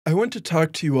I want to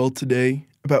talk to you all today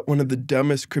about one of the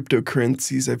dumbest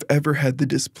cryptocurrencies I've ever had the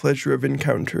displeasure of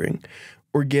encountering,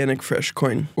 Organic Fresh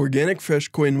Coin. Organic Fresh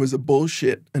Coin was a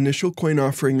bullshit initial coin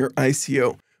offering, or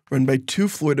ICO, run by two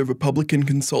Florida Republican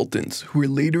consultants who were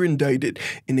later indicted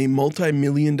in a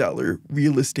multi-million-dollar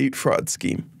real estate fraud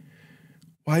scheme.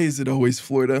 Why is it always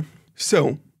Florida?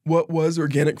 So, what was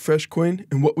Organic Fresh Coin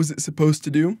and what was it supposed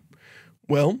to do?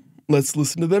 Well, let's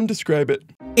listen to them describe it.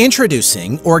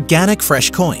 Introducing Organic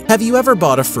Fresh Coin. Have you ever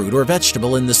bought a fruit or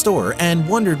vegetable in the store and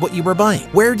wondered what you were buying?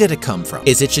 Where did it come from?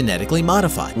 Is it genetically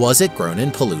modified? Was it grown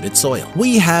in polluted soil?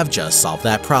 We have just solved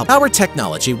that problem. Our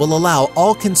technology will allow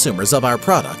all consumers of our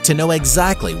product to know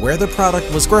exactly where the product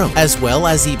was grown, as well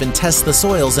as even test the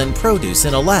soils and produce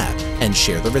in a lab and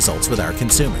share the results with our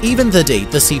consumer. Even the date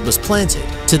the seed was planted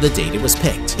to the date it was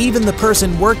picked. Even the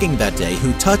person working that day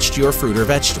who touched your fruit or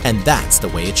vegetable. And that's the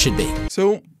way it should be.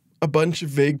 So, a bunch of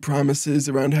vague promises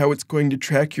around how it's going to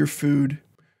track your food.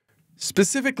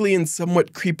 Specifically and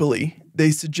somewhat creepily, they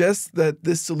suggest that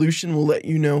this solution will let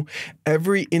you know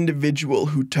every individual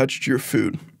who touched your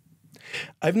food.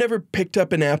 I've never picked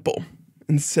up an apple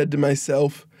and said to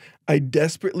myself, I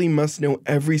desperately must know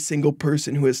every single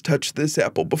person who has touched this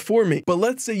apple before me. But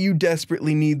let's say you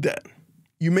desperately need that.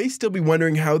 You may still be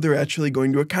wondering how they're actually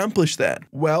going to accomplish that.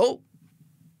 Well,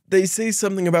 they say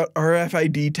something about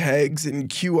RFID tags and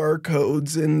QR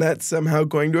codes, and that's somehow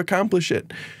going to accomplish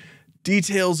it.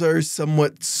 Details are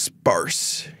somewhat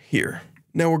sparse here.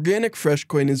 Now, Organic Fresh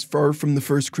Coin is far from the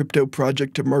first crypto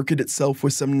project to market itself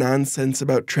with some nonsense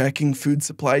about tracking food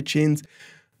supply chains,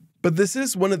 but this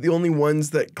is one of the only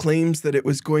ones that claims that it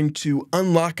was going to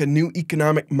unlock a new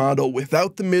economic model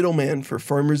without the middleman for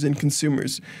farmers and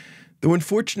consumers. Though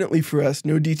unfortunately for us,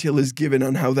 no detail is given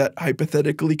on how that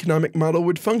hypothetical economic model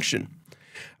would function.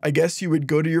 I guess you would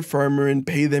go to your farmer and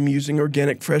pay them using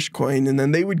Organic Fresh Coin, and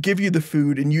then they would give you the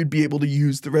food, and you'd be able to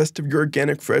use the rest of your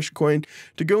Organic Fresh Coin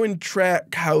to go and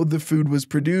track how the food was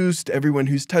produced, everyone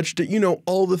who's touched it,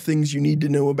 all the things you need to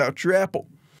know about your apple.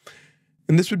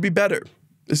 And this would be better.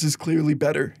 This is clearly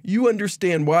better. You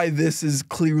understand why this is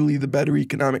clearly the better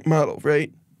economic model,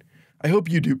 right? I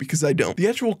hope you do, because I don't. The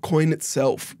actual coin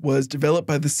itself was developed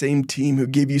by the same team who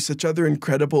gave you such other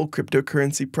incredible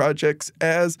cryptocurrency projects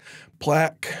as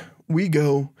Plaque,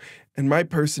 WeGo, and my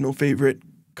personal favorite,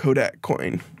 Kodak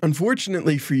coin.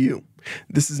 Unfortunately for you,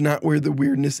 this is not where the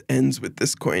weirdness ends with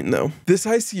this coin, though. This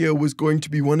ICO was going to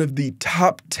be one of the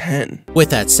top 10.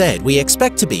 With that said, we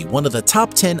expect to be one of the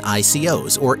top 10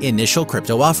 ICOs, or initial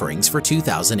crypto offerings, for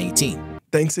 2018.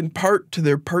 Thanks in part to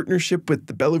their partnership with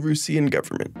the Belarusian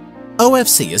government.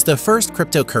 OFC is the first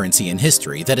cryptocurrency in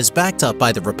history that is backed up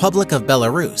by the Republic of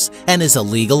Belarus and is a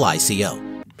legal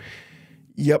ICO.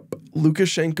 Yep,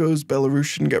 Lukashenko's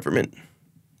Belarusian government.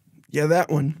 Yeah, that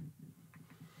one.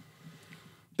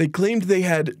 They claimed they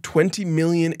had 20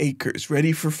 million acres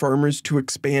ready for farmers to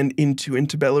expand into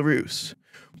Belarus,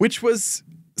 which was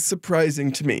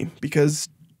surprising to me because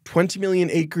 20 million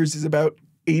acres is about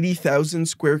 80,000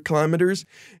 square kilometers,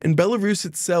 and Belarus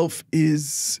itself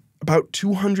is about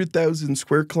 200,000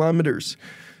 square kilometers.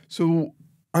 So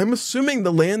I'm assuming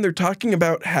the land they're talking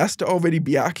about has to already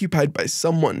be occupied by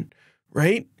someone,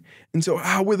 right? And so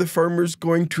how were the farmers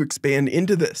going to expand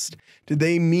into this? Did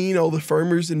they mean all the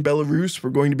farmers in Belarus were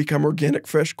going to become Organic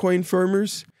Fresh Coin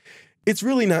farmers? It's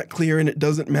really not clear, and it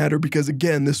doesn't matter because,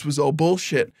 again, this was all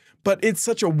bullshit. But it's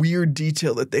such a weird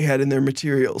detail that they had in their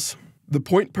materials. The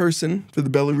point person for the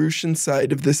Belarusian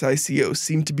side of this ICO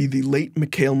seemed to be the late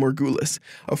Mikhail Margulis,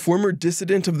 a former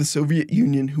dissident of the Soviet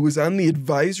Union who was on the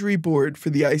advisory board for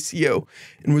the ICO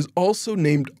and was also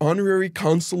named Honorary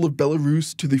Consul of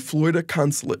Belarus to the Florida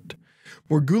Consulate.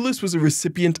 Margulis was a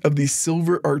recipient of the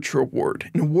Silver Archer Award,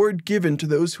 an award given to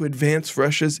those who advance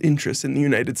Russia's interests in the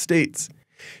United States.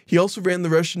 He also ran the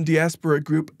Russian diaspora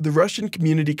group, the Russian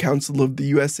Community Council of the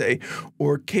USA,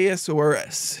 or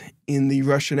KSORS, in the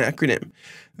Russian acronym.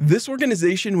 This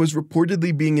organization was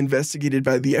reportedly being investigated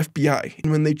by the FBI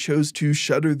when they chose to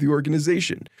shutter the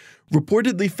organization.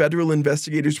 Reportedly, federal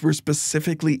investigators were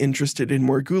specifically interested in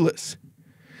Margulis.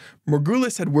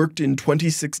 Margulis had worked in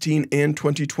 2016 and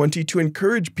 2020 to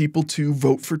encourage people to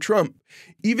vote for Trump,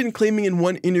 even claiming in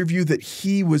one interview that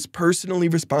he was personally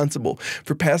responsible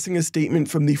for passing a statement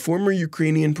from the former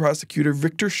Ukrainian prosecutor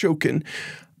Viktor Shokin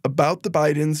about the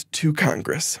Bidens to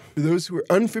Congress. For those who are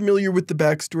unfamiliar with the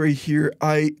backstory here,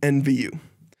 I envy you.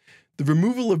 The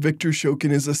removal of Viktor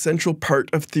Shokin is a central part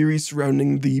of theories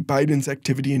surrounding the Bidens'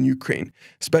 activity in Ukraine,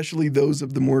 especially those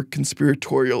of the more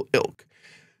conspiratorial ilk.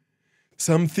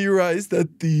 Some theorize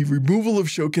that the removal of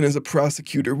Shokin as a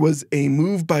prosecutor was a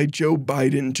move by Joe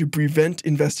Biden to prevent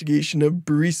investigation of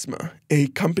Burisma, a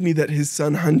company that his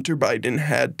son Hunter Biden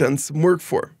had done some work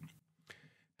for.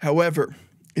 However,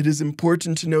 it is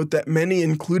important to note that many,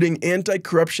 including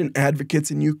anti-corruption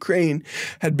advocates in Ukraine,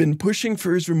 had been pushing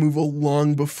for his removal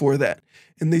long before that,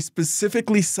 and they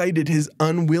specifically cited his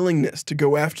unwillingness to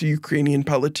go after Ukrainian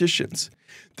politicians.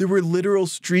 There were literal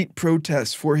street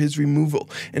protests for his removal,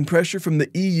 and pressure from the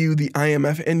EU, the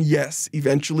IMF, and yes,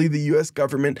 eventually the US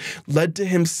government led to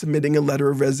him submitting a letter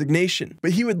of resignation.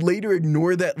 But he would later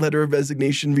ignore that letter of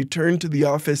resignation, return to the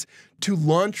office to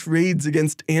launch raids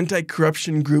against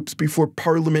anti-corruption groups before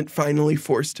Parliament finally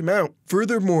forced him out.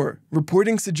 Furthermore,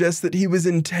 reporting suggests that he was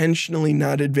intentionally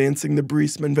not advancing the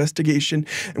Burisma investigation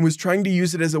and was trying to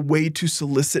use it as a way to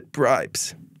solicit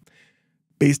bribes.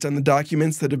 Based on the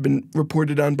documents that have been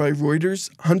reported on by Reuters,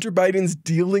 Hunter Biden's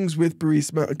dealings with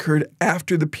Burisma occurred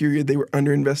after the period they were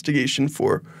under investigation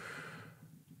for.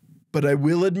 But I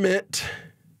will admit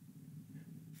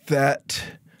that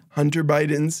Hunter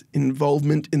Biden's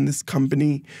involvement in this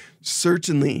company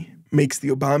certainly makes the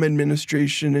Obama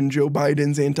administration and Joe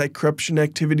Biden's anti-corruption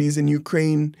activities in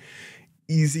Ukraine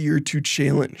easier to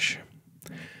challenge.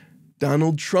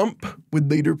 Donald Trump would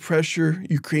later pressure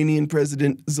Ukrainian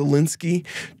President Zelensky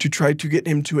to try to get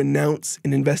him to announce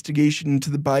an investigation into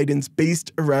the Bidens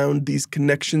based around these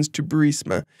connections to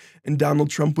Burisma, and Donald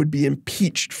Trump would be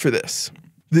impeached for this.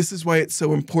 This is why it's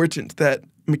so important that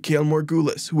Mikhail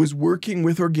Margulis, who was working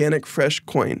with Organic Fresh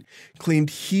Coin, claimed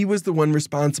he was the one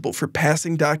responsible for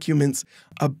passing documents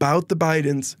about the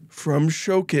Bidens from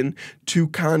Shokin to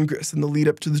Congress in the lead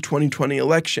up to the 2020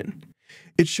 election.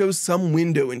 It shows some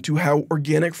window into how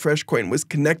Organic Fresh Coin was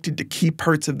connected to key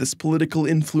parts of this political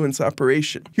influence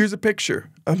operation. Here's a picture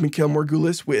of Mikhail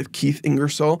Margulis with Keith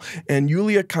Ingersoll and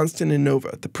Yulia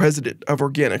Konstantinova, the president of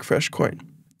Organic Fresh Coin.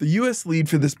 The U.S. lead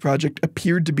for this project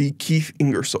appeared to be Keith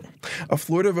Ingersoll, a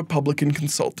Florida Republican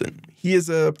consultant. He is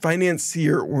a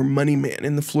financier or money man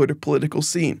in the Florida political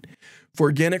scene. For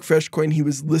Organic Fresh Coin, he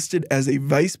was listed as a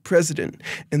vice president,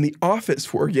 and the office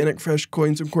for Organic Fresh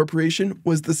Coins Incorporation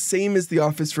was the same as the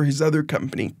office for his other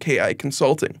company, KI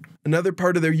Consulting. Another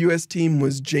part of their U.S. team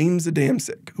was James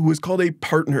Adamcyzk, who was called a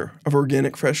partner of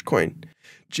Organic Fresh Coin.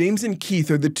 James and Keith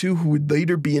are the two who would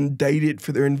later be indicted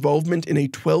for their involvement in a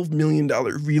 $12 million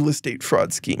real estate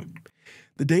fraud scheme.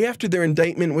 The day after their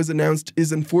indictment was announced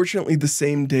is unfortunately the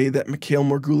same day that Mikhail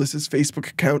Margulis' Facebook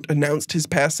account announced his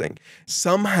passing.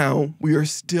 Somehow, we are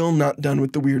still not done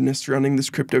with the weirdness surrounding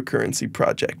this cryptocurrency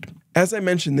project. As I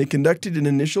mentioned, they conducted an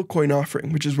initial coin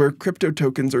offering, which is where crypto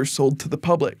tokens are sold to the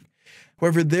public.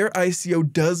 However, their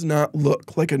ICO does not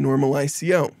look like a normal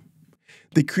ICO.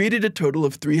 They created a total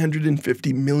of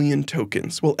 350 million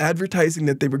tokens while advertising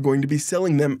that they were going to be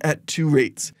selling them at two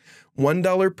rates.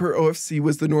 $1 per OFC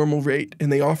was the normal rate,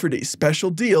 and they offered a special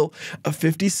deal of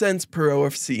 50 cents per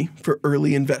OFC for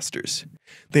early investors.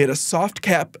 They had a soft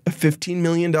cap of $15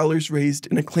 million raised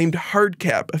and a claimed hard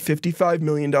cap of $55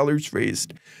 million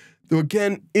raised. Though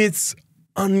again, it's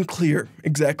unclear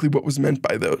exactly what was meant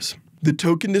by those. The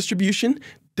token distribution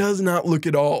does not look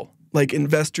at all like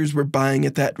investors were buying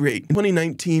at that rate. In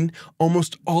 2019,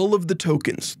 almost all of the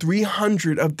tokens,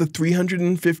 300 of the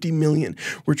 350 million,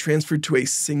 were transferred to a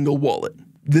single wallet.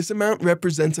 This amount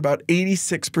represents about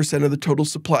 86% of the total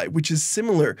supply, which is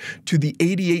similar to the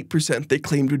 88% they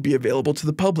claimed would be available to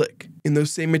the public. In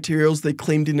those same materials, they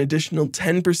claimed an additional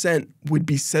 10% would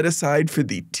be set aside for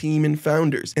the team and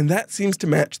founders, and that seems to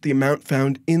match the amount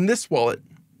found in this wallet.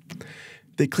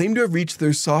 They claim to have reached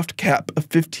their soft cap of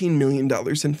 $15 million in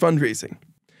fundraising.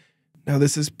 Now,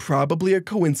 this is probably a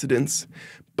coincidence,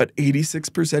 but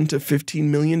 86% of $15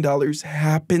 million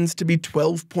happens to be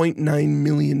 $12.9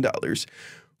 million,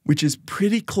 which is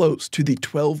pretty close to the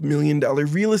 $12 million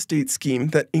real estate scheme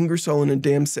that Ingersoll and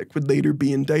Adamcyzk would later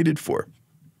be indicted for.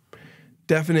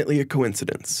 Definitely a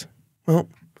coincidence. Well,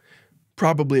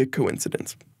 probably a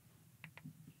coincidence.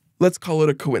 Let's call it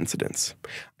a coincidence.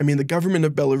 I mean, the government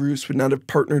of Belarus would not have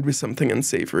partnered with something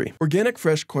unsavory. Organic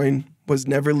Fresh Coin was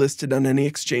never listed on any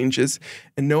exchanges,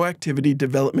 and no activity,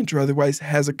 development or otherwise,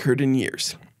 has occurred in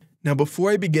years. Now, before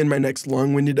I begin my next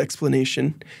long-winded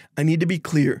explanation, I need to be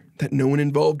clear that no one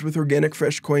involved with Organic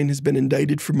Fresh Coin has been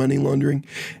indicted for money laundering,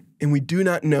 and we do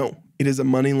not know it is a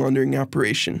money laundering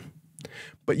operation.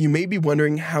 But you may be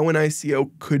wondering how an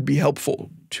ICO could be helpful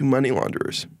to money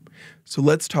launderers. So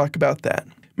let's talk about that.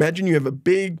 Imagine you have a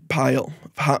big pile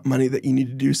of hot money that you need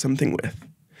to do something with.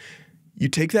 You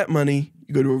take that money,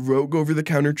 you go to a rogue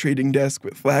over-the-counter trading desk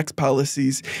with lax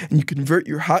policies, and you convert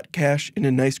your hot cash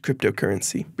into nice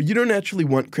cryptocurrency. But you don't actually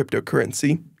want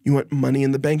cryptocurrency. You want money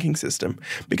in the banking system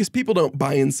because people don't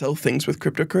buy and sell things with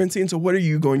cryptocurrency. And so what are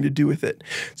you going to do with it?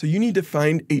 So you need to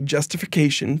find a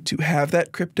justification to have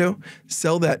that crypto,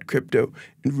 sell that crypto,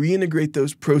 and reintegrate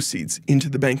those proceeds into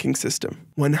the banking system.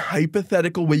 One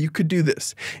hypothetical way you could do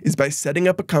this is by setting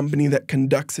up a company that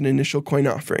conducts an initial coin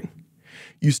offering.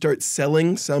 You start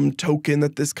selling some token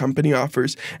that this company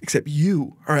offers, except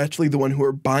you are actually the one who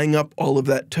are buying up all of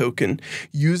that token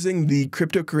using the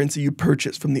cryptocurrency you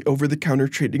purchased from the over-the-counter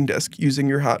trading desk using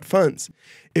your hot funds.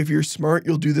 If you're smart,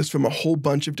 you'll do this from a whole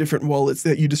bunch of different wallets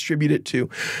that you distribute it to.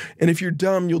 And if you're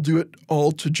dumb, you'll do it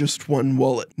all to just one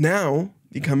wallet. Now,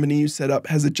 the company you set up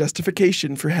has a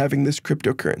justification for having this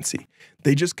cryptocurrency.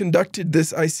 They just conducted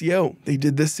this ICO. They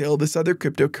did the sale of this other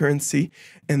cryptocurrency,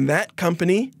 and that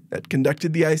company that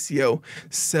conducted the ICO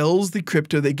sells the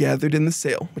crypto they gathered in the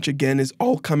sale, which again is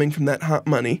all coming from that hot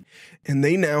money, and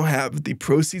they now have the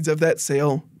proceeds of that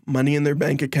sale, money in their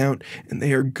bank account, and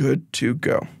they are good to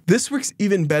go. This works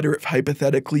even better if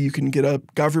hypothetically you can get a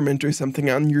government or something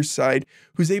on your side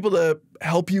who's able to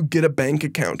help you get a bank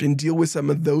account and deal with some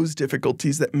of those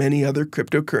difficulties that many other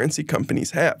cryptocurrency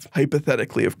companies have.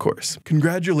 Hypothetically, of course.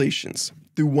 Congratulations.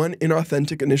 Through one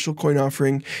inauthentic initial coin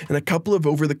offering and a couple of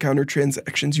over-the-counter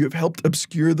transactions, you have helped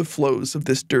obscure the flows of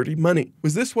this dirty money.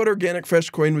 Was this what Organic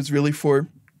Fresh Coin was really for?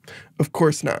 Of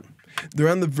course not. They're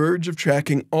on the verge of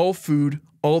tracking all food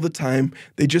all the time.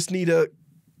 They just need a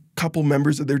couple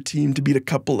members of their team to beat a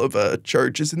couple of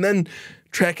charges, and then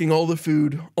tracking all the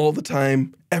food all the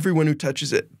time, everyone who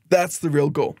touches it. That's the real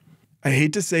goal. I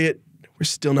hate to say it, we're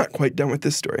still not quite done with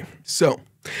this story. So,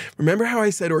 remember how I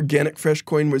said Organic Fresh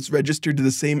Coin was registered to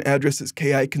the same address as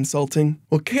KI Consulting?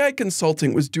 Well, KI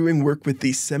Consulting was doing work with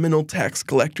the Seminole Tax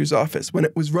Collector's Office when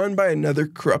it was run by another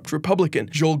corrupt Republican,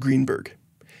 Joel Greenberg.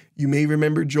 You may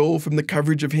remember Joel from the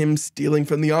coverage of him stealing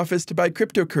from the office to buy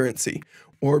cryptocurrency,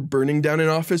 or burning down an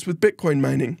office with Bitcoin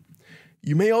mining.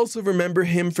 You may also remember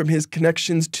him from his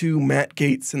connections to Matt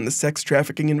Gaetz and the sex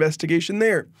trafficking investigation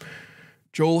there.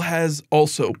 Joel has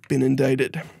also been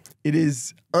indicted. It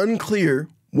is unclear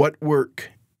what work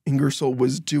Ingersoll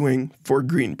was doing for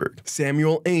Greenberg.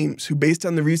 Samuel Ames, who based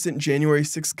on the recent January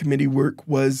 6th committee work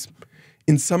was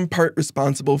in some part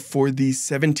responsible for the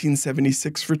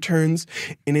 1776 returns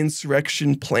and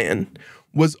insurrection plan,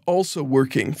 was also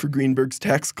working for Greenberg's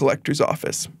tax collector's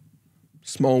office.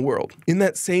 Small world. In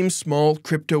that same small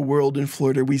crypto world in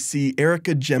Florida, we see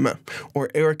Eryka Gemma, or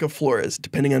Eryka Flores,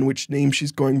 depending on which name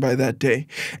she's going by that day,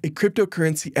 a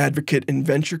cryptocurrency advocate and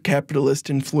venture capitalist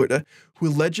in Florida who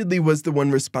allegedly was the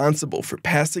one responsible for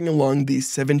passing along the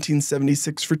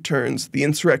 1776 returns, the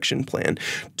insurrection plan,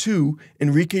 to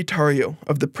Enrique Tarrio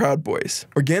of the Proud Boys.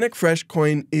 Organic Fresh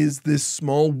Coin is this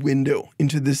small window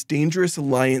into this dangerous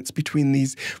alliance between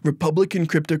these Republican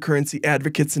cryptocurrency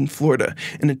advocates in Florida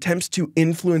and attempts to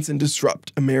influence and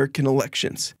disrupt American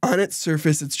elections. On its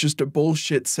surface, it's just a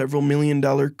bullshit several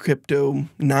 $million-dollar crypto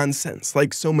nonsense,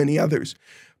 like so many others.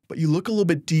 But you look a little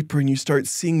bit deeper and you start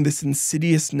seeing this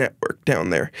insidious network down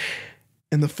there.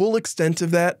 And the full extent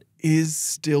of that is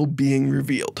still being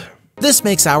revealed. This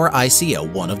makes our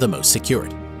ICO one of the most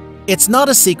secured. It's not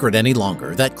a secret any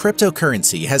longer that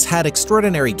cryptocurrency has had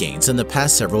extraordinary gains in the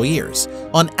past several years,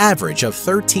 on average of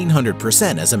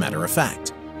 1,300% as a matter of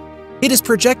fact. It is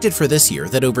projected for this year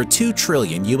that over $2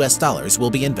 trillion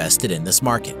will be invested in this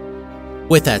market.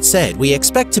 With that said, we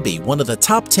expect to be one of the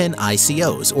top 10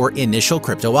 ICOs or initial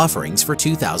crypto offerings for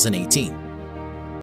 2018.